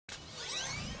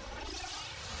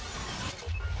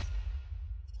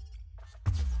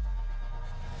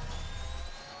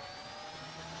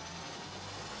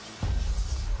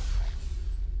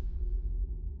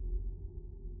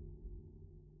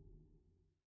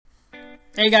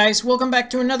Hey guys, welcome back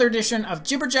to another edition of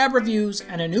Jibber Jab Reviews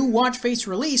and a new watch face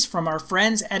release from our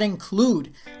friends at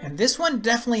Include. And this one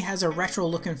definitely has a retro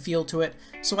look and feel to it,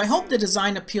 so I hope the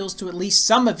design appeals to at least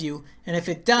some of you, and if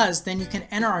it does, then you can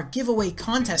enter our giveaway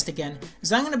contest again,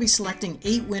 as I'm going to be selecting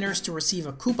 8 winners to receive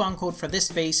a coupon code for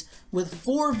this face, with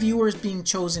 4 viewers being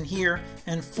chosen here,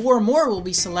 and 4 more will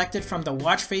be selected from the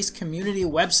Watchface community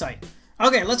website.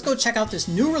 Okay, let's go check out this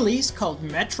new release called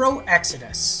Metro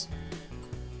Exodus.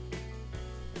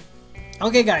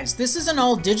 Okay guys, this is an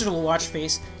all-digital watch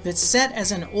face that's set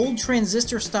as an old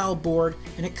transistor style board,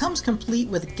 and it comes complete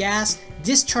with gas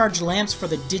discharge lamps for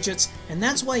the digits, and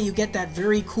that's why you get that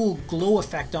very cool glow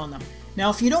effect on them. Now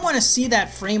if you don't want to see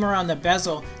that frame around the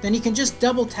bezel, then you can just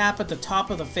double tap at the top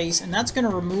of the face, and that's going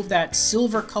to remove that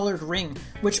silver colored ring,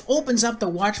 which opens up the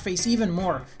watch face even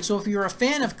more. So if you're a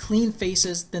fan of clean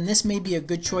faces, then this may be a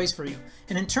good choice for you.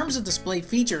 And in terms of display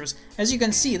features, as you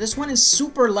can see, this one is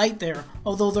super light there,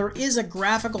 although there is a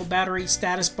graphical battery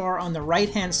status bar on the right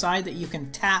hand side that you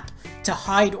can tap to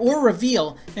hide or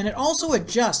reveal, and it also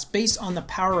adjusts based on the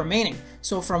power remaining.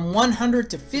 So from 100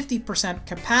 to 50%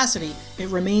 capacity, it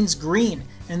remains green,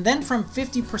 and then from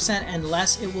 50% and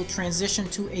less, it will transition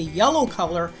to a yellow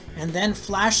color and then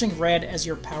flashing red as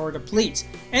your power depletes.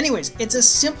 Anyways, it's a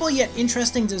simple yet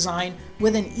interesting design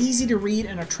with an easy to read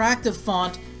and attractive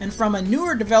font, and from a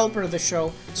newer developer of the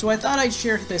show, so I thought I'd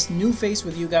share this new face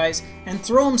with you guys and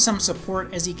throw him some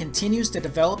support as he continues to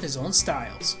develop his own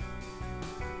styles.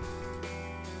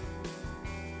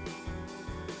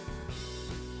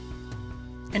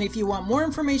 And if you want more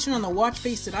information on the watch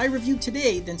face that I reviewed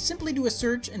today, then simply do a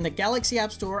search in the Galaxy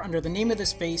App Store under the name of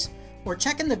this face, or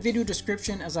check in the video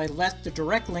description as I left the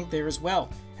direct link there as well.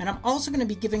 And I'm also going to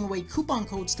be giving away coupon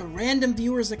codes to random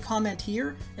viewers that comment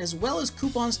here, as well as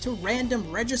coupons to random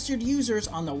registered users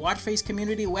on the Watchface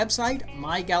community website,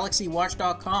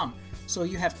 mygalaxywatch.com. So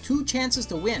you have 2 chances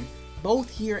to win, both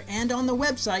here and on the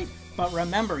website. But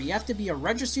remember, you have to be a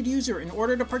registered user in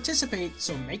order to participate,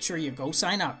 so make sure you go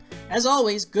sign up. As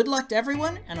always, good luck to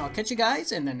everyone, and I'll catch you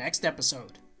guys in the next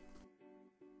episode.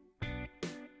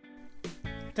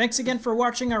 Thanks again for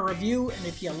watching our review, and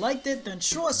if you liked it, then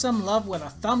show us some love with a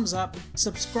thumbs up,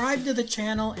 subscribe to the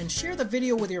channel, and share the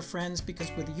video with your friends, because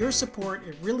with your support,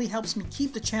 it really helps me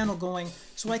keep the channel going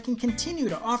so I can continue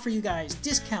to offer you guys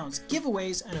discounts,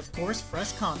 giveaways, and of course,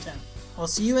 fresh content. I'll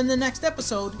see you in the next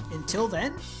episode. Until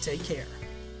then, take care.